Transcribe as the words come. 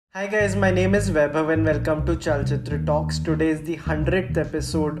Hi guys, my name is Vaibhav and welcome to Chalchitra Talks. Today is the 100th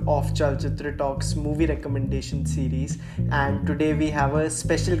episode of Chalchitra Talks movie recommendation series, and today we have a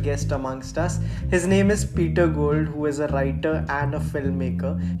special guest amongst us. His name is Peter Gould, who is a writer and a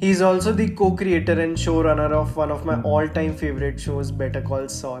filmmaker. He is also the co-creator and showrunner of one of my all-time favorite shows, Better Call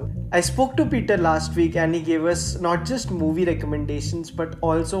Saul. I spoke to Peter last week and he gave us not just movie recommendations but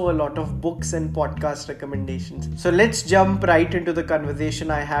also a lot of books and podcast recommendations. So let's jump right into the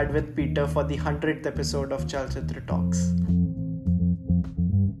conversation I had with Peter for the 100th episode of Chalchitra Talks.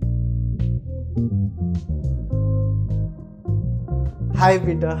 Hi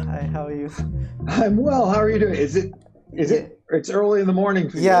Peter, hi, how are you? I'm well. How are you doing? Yeah, It's early in the morning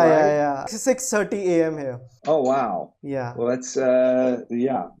for you, right? yeah. 6:30 a.m. here. Oh, wow. Yeah. Well,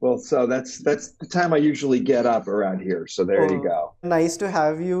 yeah. Well, so that's the time I usually get up around here. So there you Oh, go. nice to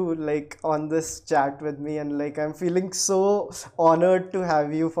have you like on this chat with me, and like I'm feeling so honored to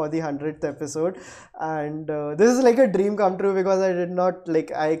have you for the 100th episode. And this is like a dream come true because I did not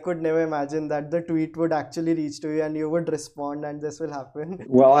like I could never imagine that the tweet would actually reach to you and you would respond and this will happen.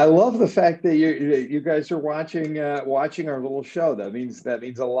 Well, I love the fact that you guys are watching our little show. That means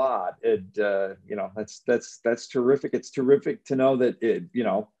a lot. That's terrific. It's terrific to know that it's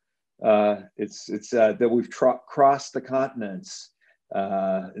that we've crossed the continents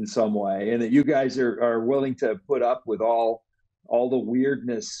in some way, and that you guys are willing to put up with all the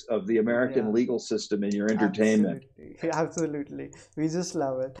weirdness of the American Yeah, legal system in your entertainment. absolutely. Absolutely. We just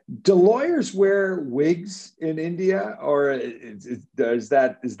love it. Do lawyers wear wigs in India, or is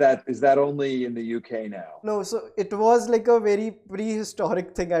that only in the UK now? No, so it was like a very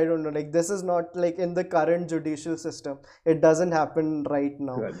prehistoric thing. I don't know. Like, this is not like in the current judicial system. It doesn't happen right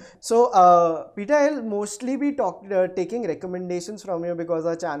now. Good. So, Peter, I'll mostly be taking recommendations from you because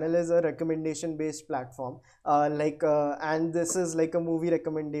our channel is a recommendation based platform. And this is like a movie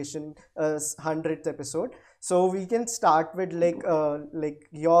recommendation, 100th episode. So we can start with like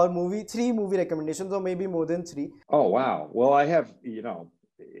your movie, three movie recommendations, or maybe more than three. Oh, wow. Well, I have,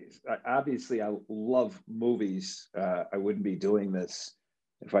 obviously I love movies. I wouldn't be doing this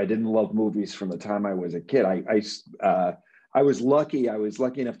if I didn't love movies from the time I was a kid. I was lucky. I was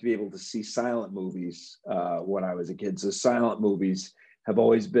lucky enough to be able to see silent movies when I was a kid. So silent movies have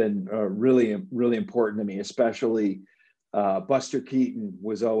always been really, really important to me, especially Buster Keaton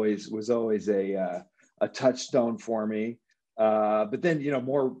was always a touchstone for me. But then,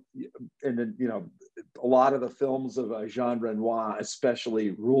 more, and then, a lot of the films of Jean Renoir,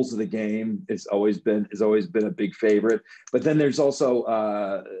 especially Rules of the Game, has always been a big favorite. But then there's also,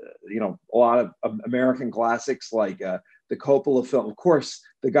 a lot of American classics like the Coppola film, of course,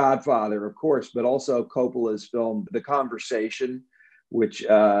 The Godfather, of course, but also Coppola's film The Conversation, which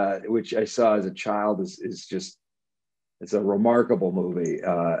I saw as a child is just, it's a remarkable movie,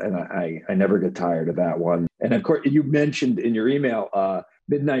 and I never get tired of that one. And of course, you mentioned in your email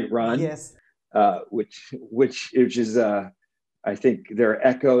Midnight Run, Yes. which is I think there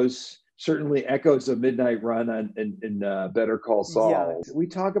are certainly echoes of Midnight Run in Better Call Yeah. Saul. We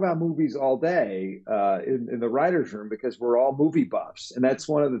talk about movies all day in the writers' room because we're all movie buffs, and that's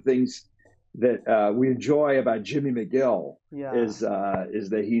one of the things that we enjoy about Jimmy McGill Yeah. is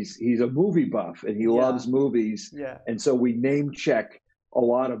that he's a movie buff and he Yeah. loves movies, Yeah. and so we name check a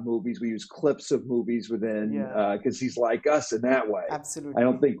lot of movies. We use clips of movies within Yeah. because he's like us in that way. I don't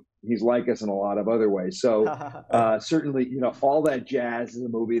Absolutely. think he's like us in a lot of other ways. So certainly, All That Jazz is a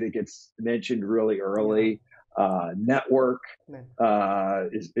movie that gets mentioned really Yeah. early. Network Man.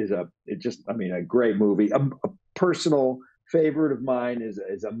 is a great movie. A personal favorite of mine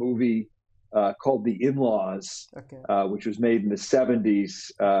is a movie called The In-Laws, Okay. which was made in the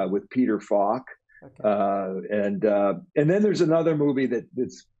 '70s with Peter Falk. Okay. And then there's another movie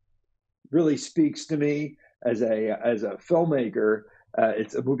that's really speaks to me as a filmmaker.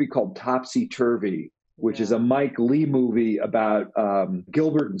 It's a movie called Topsy Turvy, which is a Yeah. Mike Leigh movie about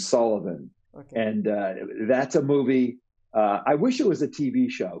Gilbert and Sullivan, Okay. and that's a movie. I wish it was a TV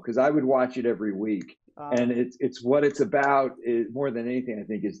show because I would watch it every week. Uh, And it's what it's about more than anything. I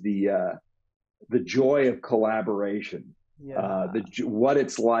think is the joy of collaboration, yeah. what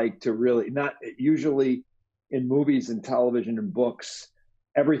it's like to really not usually in movies and television and books,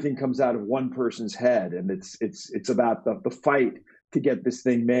 everything comes out of one person's head, and it's about the fight to get this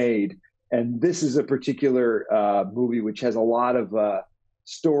thing made. And this is a particular movie which has a lot of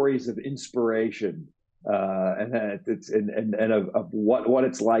stories of inspiration, and it's and of what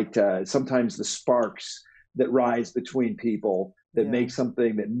it's like to sometimes the sparks that rise between people that Yeah. make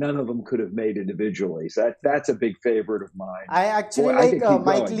something that none of them could have made individually. So that's a big favorite of mine. I actually Boy, I like could keep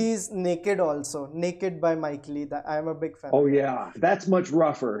Mike going. Lee's Naked also. Naked by Mike Lee. That I'm a big fan Oh of that. yeah, that's much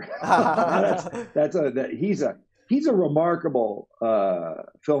rougher. He's a remarkable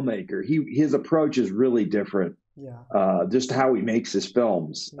filmmaker. His approach is really different. Yeah. Just how he makes his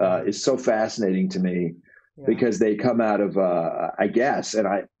films Yeah. is so fascinating to me Yeah. because they come out of I guess, and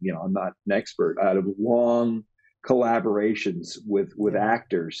I'm not an expert, out of long collaborations with Yeah.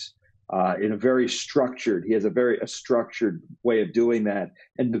 actors in a very structured. He has a structured way of doing that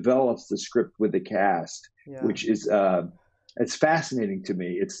and develops the script with the cast, Yeah. which is it's fascinating to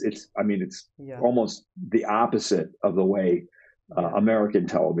me. It's Yeah. almost the opposite of the way Yeah. American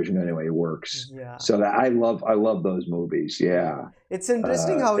television anyway works. Yeah. So that I love those movies. Yeah. Yeah, It's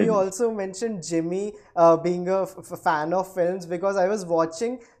interesting how you and also mentioned Jimmy being a fan of films, because I was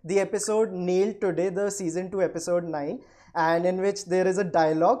watching the episode Nailed today, the season 2, episode 9, and in which there is a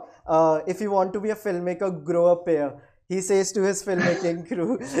dialogue. If you want to be a filmmaker, grow up here. He says to his filmmaking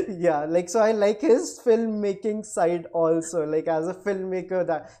crew. Yeah, like, so I like his filmmaking side also, like as a filmmaker,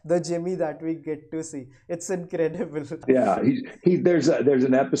 that the Jimmy that we get to see. It's incredible. yeah, there's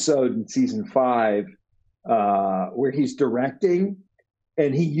an episode in season 5 where he's directing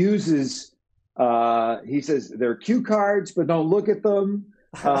and he uses he says there are cue cards, but don't look at them.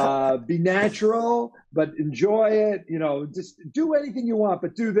 Be natural, but enjoy it. Just do anything you want,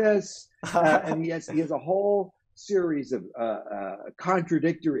 but do this. And he has a whole series of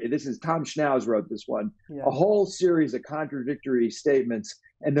contradictory. This is Tom Schnauz wrote this one. Yeah. A whole series of contradictory statements,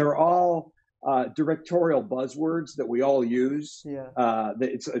 and they're all directorial buzzwords that we all use. Yeah.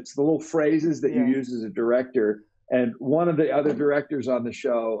 It's the little phrases that you use as a director. And one of the other directors on the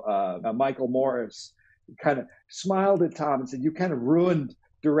show, Michael Morris, kind of smiled at Tom and said, "You kind of ruined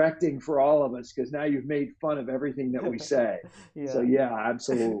directing for all of us because now you've made fun of everything that we say." Yeah. So yeah,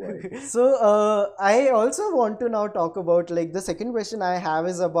 absolutely. So I also want to now talk about, like, the second question I have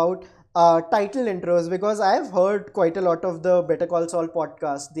is about title intros, because I've heard quite a lot of the Better Call Saul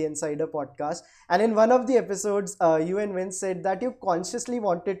podcast, the Insider podcast, and in one of the episodes, you and Vince said that you consciously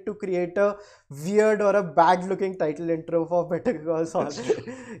wanted to create a weird or a bad looking title intro for Better Call Saul.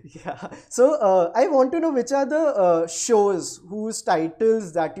 Yeah. So I want to know which are the shows whose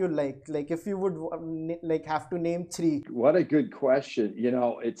titles that you like if you would like have to name 3. What a good question.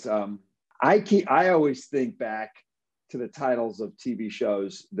 It's I always think back to the titles of TV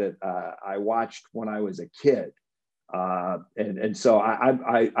shows that I watched when I was a kid, and so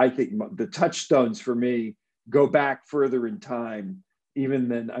I think the touchstones for me go back further in time, even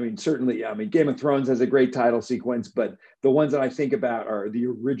than certainly Game of Thrones has a great title sequence, but the ones that I think about are the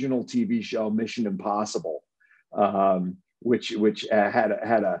original TV show Mission Impossible, which had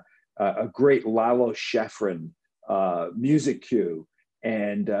a great Lalo Schifrin music cue,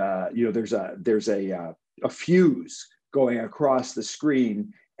 and there's a fuse going across the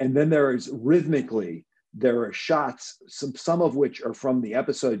screen, and then there are shots, some of which are from the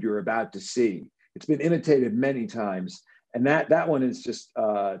episode you're about to see. It's been imitated many times, and that one is just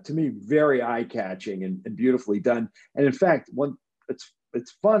to me very eye-catching and beautifully done. And in fact,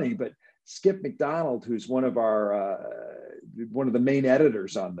 it's funny, but Skip McDonald, who's one of the main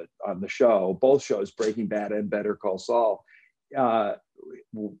editors on the show, both shows, Breaking Bad and Better Call Saul,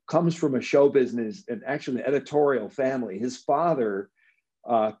 comes from a show business and actually an editorial family. His father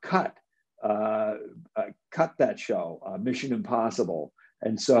cut that show, Mission Impossible,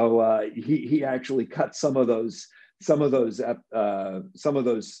 and so he actually cut some of those intros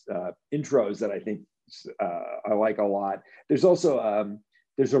that I think I like a lot. There's also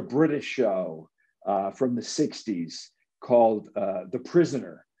there's a British show from the 60s called The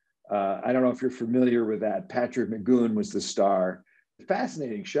Prisoner. I don't know if you're familiar with that. Patrick McGoon was the star.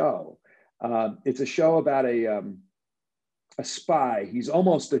 Fascinating show. It's a show about a spy. He's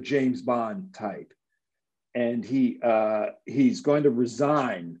almost a James Bond type, and he's going to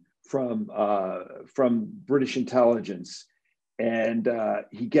resign from British intelligence, and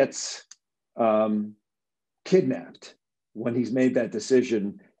he gets kidnapped when he's made that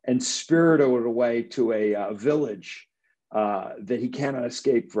decision and spirited away to a village that he cannot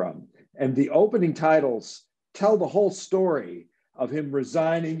escape from. And the opening titles tell the whole story of him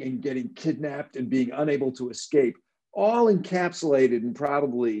resigning and getting kidnapped and being unable to escape, all encapsulated in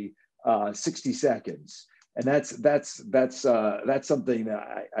probably 60 seconds. And that's something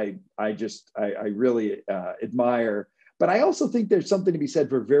that I really admire. But I also think there's something to be said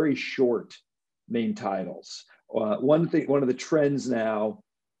for very short main titles. One of the trends now,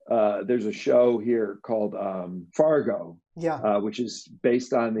 there's a show here called Fargo, which is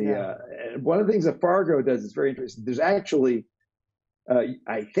based on the. One of the things that Fargo does is very interesting. There's actually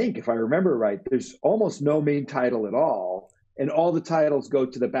I think, if I remember right, there's almost no main title at all, and all the titles go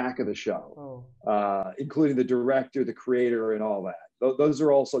to the back of the show, Oh, including the director, the creator, and all that. Those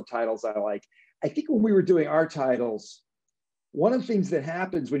are also titles I like. I think when we were doing our titles, one of the things that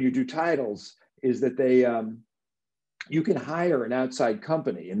happens when you do titles is that you can hire an outside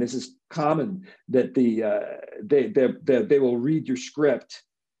company, and this is common that they will read your script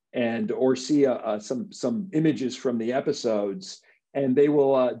and or see some images from the episodes, and they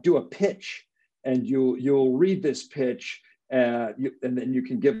will do a pitch, and you'll read this pitch, and then you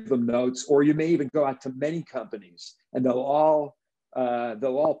can give them notes, or you may even go out to many companies, and they'll all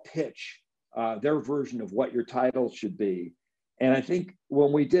pitch their version of what your title should be. And I think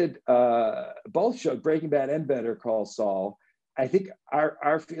when we did both shows, Breaking Bad and Better Call Saul, I think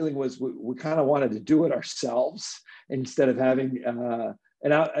our feeling was we kind of wanted to do it ourselves instead of having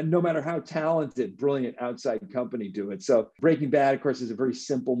and no matter how talented, brilliant outside company do it. So Breaking Bad, of course, is a very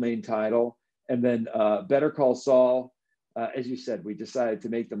simple main title, and then Better Call Saul, as you said, we decided to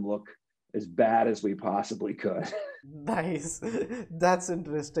make them look as bad as we possibly could. nice. That's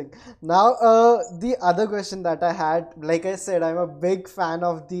interesting. Now, the other question that I had, like I said, I'm a big fan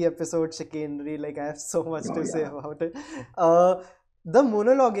of the episode Chicanery. Like, I have so much Oh to say yeah. about it. Uh, the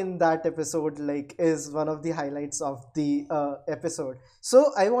monologue in that episode, like, is one of the highlights of the episode.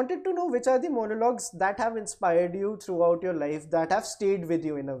 So, I wanted to know which are the monologues that have inspired you throughout your life, that have stayed with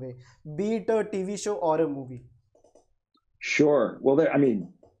you in a way, be it a TV show or a movie. Sure. Well, I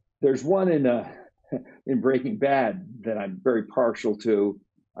mean, there's one in Breaking Bad that I'm very partial to.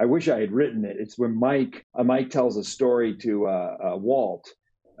 I wish I had written it. It's when Mike tells a story to Walt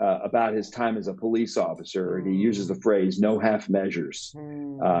about his time as a police officer, and he uses Hmm. the phrase "no half measures,"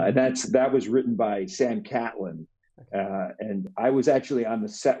 Hmm. and that was written by Sam Catlin, and I was actually on the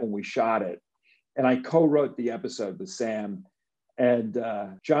set when we shot it, and I co-wrote the episode with Sam. And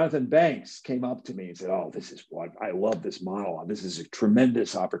Jonathan Banks came up to me and said, "Oh, this is what I love this monologue. This is a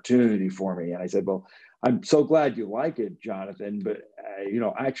tremendous opportunity for me." And I said, "Well, I'm so glad you like it, Jonathan. But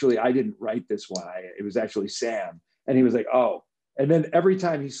actually, I didn't write this one. It was actually Sam." And he was like, "Oh." And then every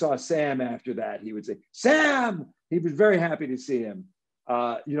time he saw Sam after that, he would say, "Sam." He was very happy to see him.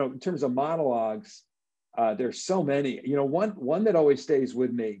 In terms of monologues, there's so many. One that always stays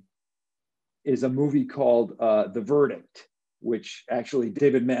with me is a movie called The Verdict, which actually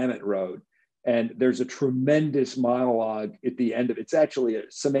David Mamet wrote. And there's a tremendous monologue at the end of it. It's actually a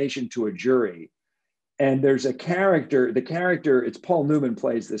summation to a jury. And there's a character, it's Paul Newman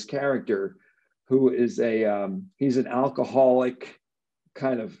plays this character who is he's an alcoholic,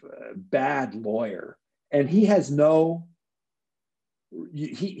 kind of bad lawyer. And he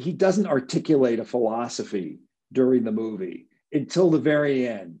doesn't articulate a philosophy during the movie until the very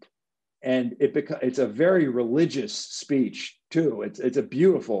end, and it's a very religious speech too. It's a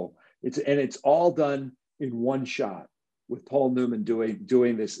beautiful, it's all done in one shot with Paul Newman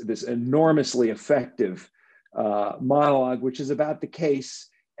doing this enormously effective monologue, which is about the case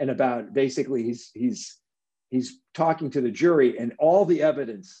and about basically he's talking to the jury, and all the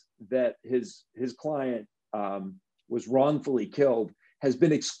evidence that his client was wrongfully killed has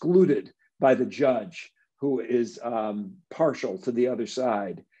been excluded by the judge, who is partial to the other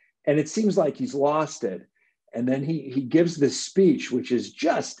side, and it seems like he's lost it. And then he gives this speech, which is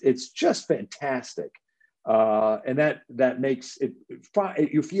just fantastic, and that makes it.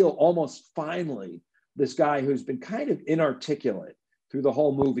 You feel almost finally this guy who's been kind of inarticulate through the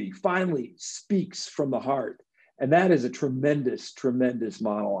whole movie finally speaks from the heart, and that is a tremendous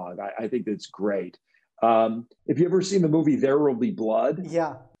monologue. I think that's great. If you ever seen the movie There Will Be Blood,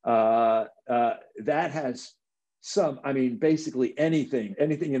 Yeah. that has some. I mean, basically anything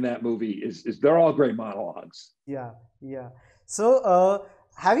in that movie is they're all great monologues. Yeah, yeah. So,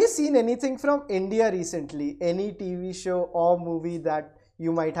 have you seen anything from India recently? Any TV show or movie that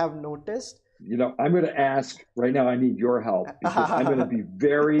you might have noticed? I'm going to ask right now. I need your help because I'm going to be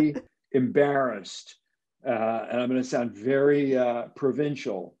very embarrassed, and I'm going to sound very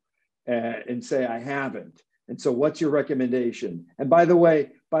provincial, and say I haven't. And so, what's your recommendation? And by the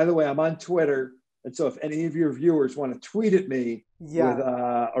way, I'm on Twitter, and so if any of your viewers want to tweet at me with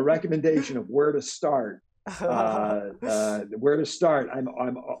Yeah. a recommendation of where to start, I'm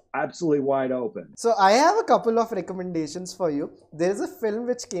absolutely wide open. So I have a couple of recommendations for you. There is a film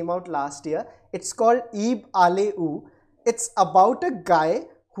which came out last year. It's called Ib Ale Oo. It's about a guy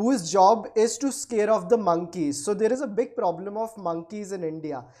whose job is to scare off the monkeys. So there is a big problem of monkeys in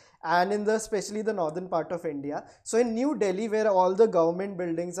India, and in the especially the northern part of India. So in New Delhi, where all the government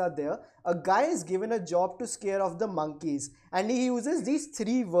buildings are there, a guy is given a job to scare off the monkeys, and he uses these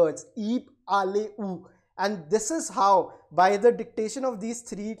three words: Eep Ale Oo. And this is how, by the dictation of these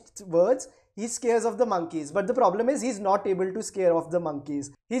three words, he scares off the monkeys. But the problem is he's not able to scare off the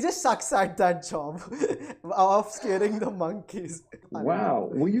monkeys. He just sucks at that job of scaring the monkeys. Wow.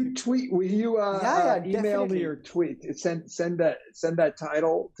 Will you tweet? Will you Yeah, yeah, email me definitely. or tweet? Send that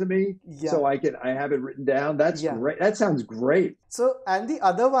title to me Yeah, so I have it written down. That's yeah. great. That sounds great. So, and the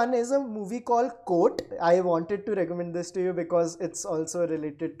other one is a movie called Court. I wanted to recommend this to you because it's also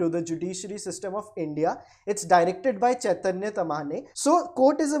related to the judiciary system of India. It's directed by Chaitanya Tamhane. So,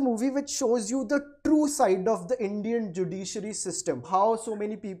 Court is a movie which shows you the true side of the Indian judiciary system. How so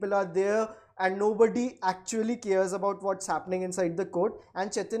many people are there and nobody actually cares about what's happening inside the court.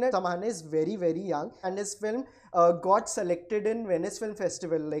 And Chaitanya Tamhane is very, very young, and his film got selected in Venice Film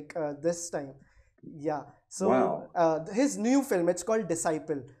Festival like this time. Yeah. So Wow. his new film, it's called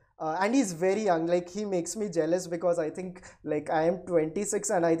Disciple. And he's very young. Like he makes me jealous because I think like I am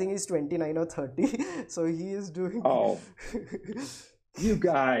 26 and I think he's 29 or 30. So he is doing. Oh, you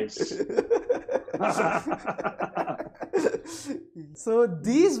guys. So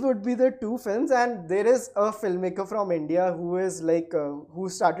these would be the two films, and there is a filmmaker from India who is like who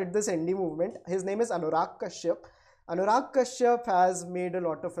started this indie movement. His name is Anurag Kashyap. Anurag Kashyap has made a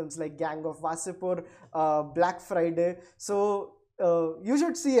lot of films like Gang of Wasipur, Black Friday. So you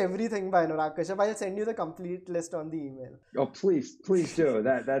should see everything by Anurag Kashyap. I'll send you the complete list on the email. Oh, please do.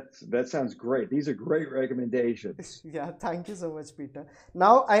 That sounds great. These are great recommendations. Yeah, thank you so much, Peter.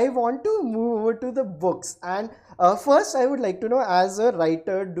 Now I want to move over to the books, and first I would like to know, as a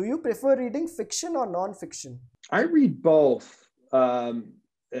writer, do you prefer reading fiction or non-fiction? I read both. Uh,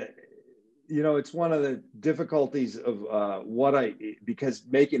 it's one of the difficulties of because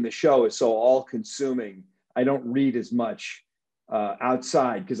making the show is so all consuming. I don't read as much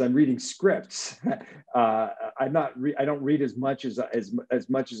outside because I'm reading scripts. I don't read as much as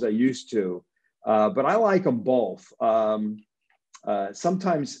much as I used to, but I like them both.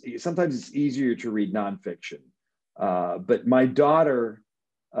 Sometimes it's easier to read nonfiction, but my daughter,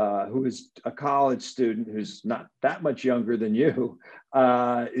 who is a college student, who's not that much younger than you,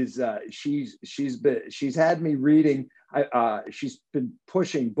 she's had me reading. She's been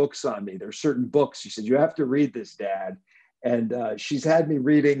pushing books on me. There are certain books she said, you have to read this, Dad, and she's had me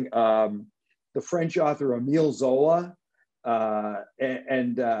reading the French author Emile Zola,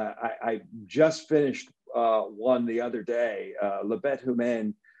 and I just finished one the other day, Le Bête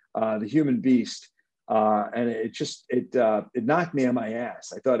Humaine, the Human Beast. And it knocked me on my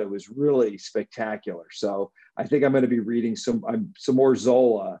ass. I thought it was really spectacular. So I think I'm going to be reading some more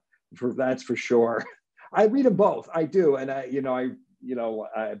Zola, that's for sure. I read them both. I do, and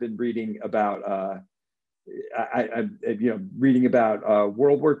I've been reading about I'm reading about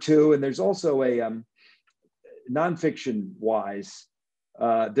World War II, and there's also a nonfiction wise.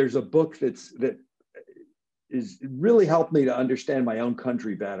 There's a book that is really helped me to understand my own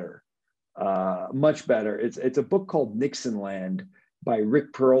country better. Much better. It's a book called Nixonland by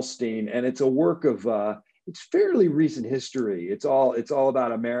Rick Perlstein, and it's a work of it's fairly recent history. It's all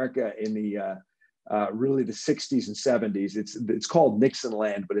about America in the really the 60s and 70s. It's called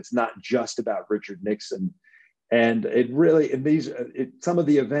Nixonland, but it's not just about Richard Nixon. And some of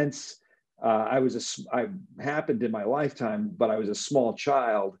the events I happened in my lifetime, but I was a small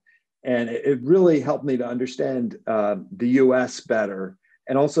child, and it really helped me to understand the U.S. better,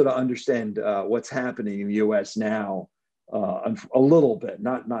 and also to understand what's happening in the U.S. now, a little bit,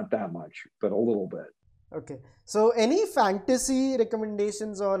 not that much, but a little bit. Okay. So any fantasy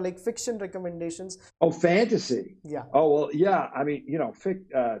recommendations or like fiction recommendations? Oh, fantasy. Yeah. Oh, well, yeah. I mean,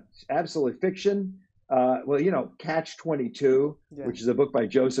 absolutely fiction. Catch 22, Yeah. which is a book by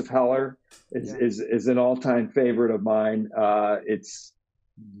Joseph Heller, Yeah. is an all-time favorite of mine. It's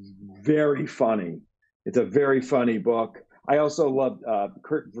very funny. It's a very funny book. I also love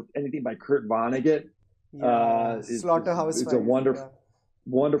anything by Kurt Vonnegut. Yeah. Slaughterhouse It's a Five. wonderful, Yeah.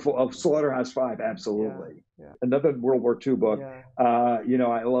 wonderful of Slaughterhouse Five. Yeah. Absolutely, Yeah. another World War II book. Yeah.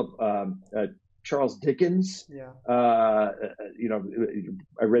 I love Charles Dickens. Yeah. I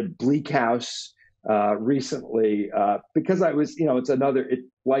read Bleak House recently because I was,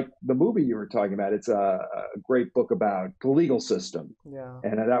 like the movie you were talking about. It's a great book about the legal system, Yeah.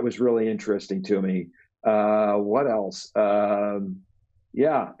 and that was really interesting to me. What else?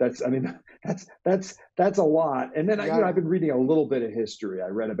 Yeah, that's a lot. And then Yeah. I've been reading a little bit of history.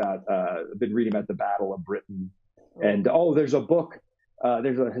 I've been reading about the Battle of Britain, and Oh. there's a book.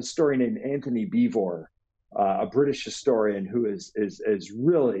 There's a historian named Anthony Beevor, a British historian who is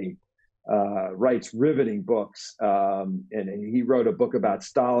really writes riveting books, and he wrote a book about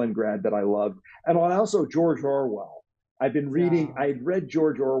Stalingrad that I loved, and also George Orwell. Yeah. I'd read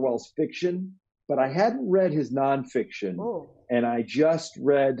George Orwell's fiction, but I hadn't read his nonfiction, Oh, and I just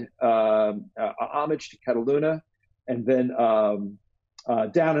read Homage to Cataluna, and then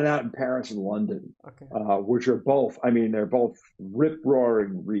Down and Out in Paris and London, okay. which are both, I mean, they're both rip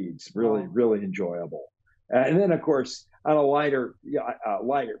roaring reads, really, Wow. really enjoyable. And then, of course, on a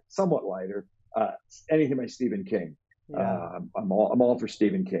somewhat lighter, anything by Stephen King. Yeah. I'm all for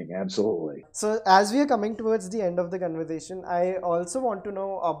Stephen King, absolutely. So, as we are coming towards the end of the conversation, I also want to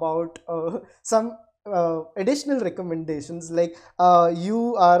know about some additional recommendations. Like,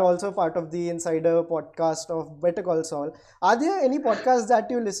 you are also part of the Insider podcast of Better Call Saul. Are there any podcasts that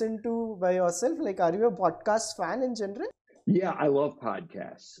you listen to by yourself? Like, are you a podcast fan in general? Yeah, I love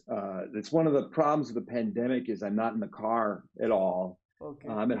podcasts. It's one of the problems of the pandemic is I'm not in the car at all. Okay.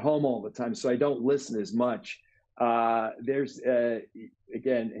 I'm at home all the time, so I don't listen as much. There's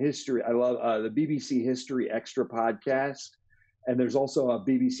again history. I love the BBC History Extra podcast, and there's also a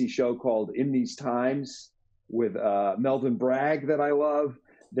BBC show called In These Times with Melvin Bragg that I love.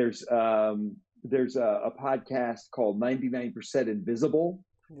 There's a podcast called 99% Invisible,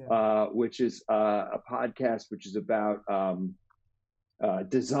 Yeah. which is a podcast which is about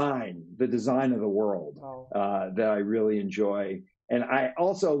design, the design of the world, Wow. that I really enjoy. And I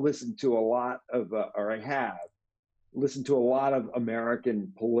also listen to a lot of, or I have listened to a lot of American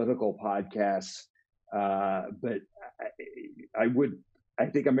political podcasts, but I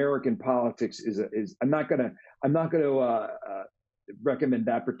think American politics is. I'm not gonna recommend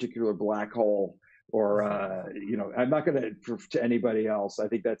that particular black hole, or I'm not gonna to anybody else. I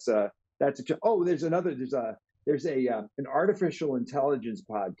think that's oh, there's an artificial intelligence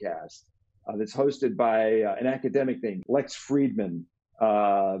podcast that's hosted by an academic named Lex Friedman,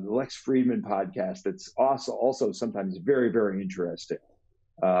 the Lex Friedman podcast. That's also sometimes very, very interesting.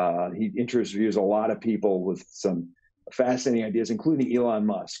 He interviews a lot of people with some fascinating ideas, including Elon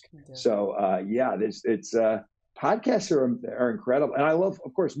Musk. Yeah. So podcasts are incredible, and I love,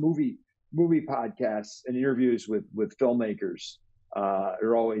 of course, movie podcasts and interviews with filmmakers.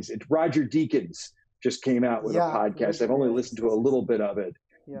 Are always. Roger Deakins just came out with a podcast. I've only listened to a little bit of it.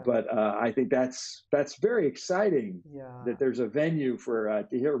 Yeah. But I think that's very exciting. Yeah. That there's a venue for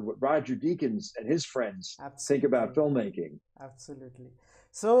to hear what Roger Deakins and his friends think about filmmaking. Absolutely.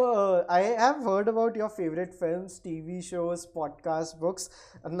 So I have heard about your favorite films, TV shows, podcasts, books.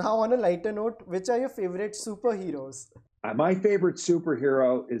 Now, on a lighter note, which are your favorite superheroes? My favorite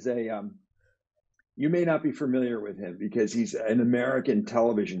superhero is you may not be familiar with him because he's an American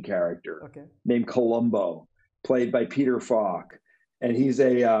television character named Columbo, played by Peter Falk. And he's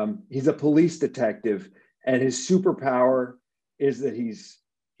a police detective, and his superpower is that he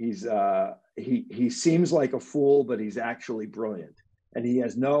seems like a fool, but he's actually brilliant. And he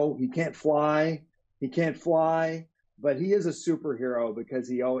can't fly, but he is a superhero because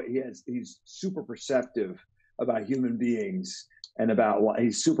he's super perceptive about human beings and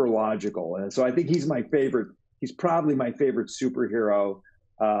he's super logical. And so I think he's my favorite. He's probably my favorite superhero.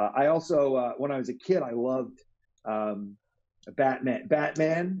 I also, when I was a kid, I loved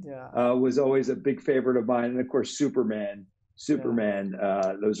Batman was always a big favorite of mine, and of course Superman.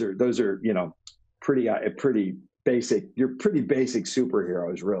 Those are pretty basic. You're pretty basic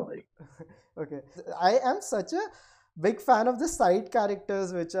superheroes, really. Okay, I am such a big fan of the side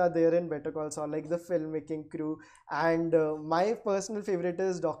characters which are there in Better Call Saul, like the filmmaking crew, and my personal favorite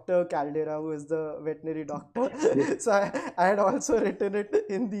is Dr. Caldera, who is the veterinary doctor. So I had also written it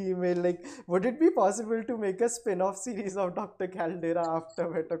in the email, like, would it be possible to make a spin-off series of Dr. Caldera after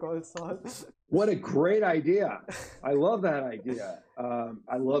Better Call Saul? What a great idea. I love that idea.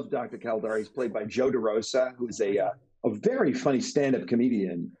 I love Dr. Caldera. He's played by Joe DeRosa, who's a very funny stand-up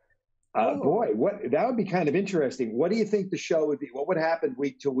comedian. Boy, that would be kind of interesting. What do you think the show would be? What would happen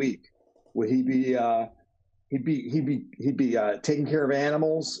week to week? Would he be taking care of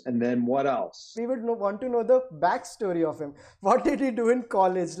animals, and then what else? We would want to know the backstory of him. What did he do in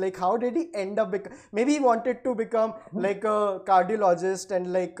college? Like, how did he end up? Maybe he wanted to become like a cardiologist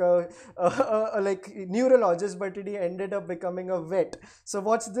and like like neurologist, but he ended up becoming a vet. So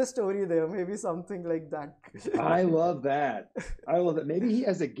what's the story there? Maybe something like that. I love that. Maybe he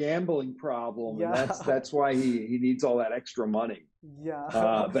has a gambling problem, and that's why he needs all that extra money.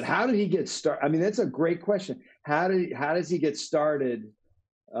 Yeah. But how did he get started? I mean, that's a great question. How does he get started?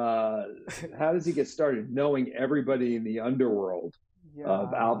 How does he get started knowing everybody in the underworld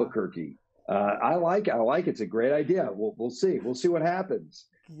of Albuquerque? I like it. It's a great idea. We'll see. We'll see what happens.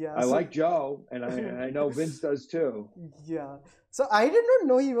 Yeah. I like Joe, and I know Vince does too. Yeah. So I did not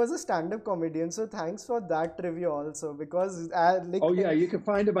know he was a stand-up comedian. So thanks for that trivia also, because you can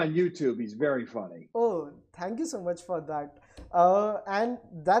find him on YouTube. He's very funny. Oh, thank you so much for that. And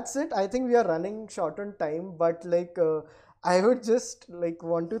that's it. I think we are running short on time, but I would just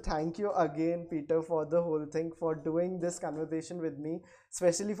want to thank you again, Peter, for the whole thing, for doing this conversation with me,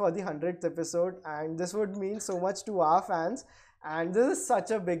 especially for the 100th episode. And this would mean so much to our fans. And this is such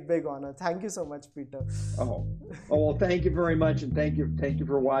a big, big honor. Thank you so much, Peter. Oh, well, thank you very much. And thank you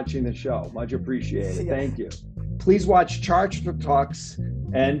for watching the show. Much appreciated. Yeah. Thank you. Please watch Charlchitra Talks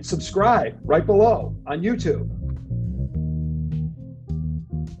and subscribe right below on YouTube.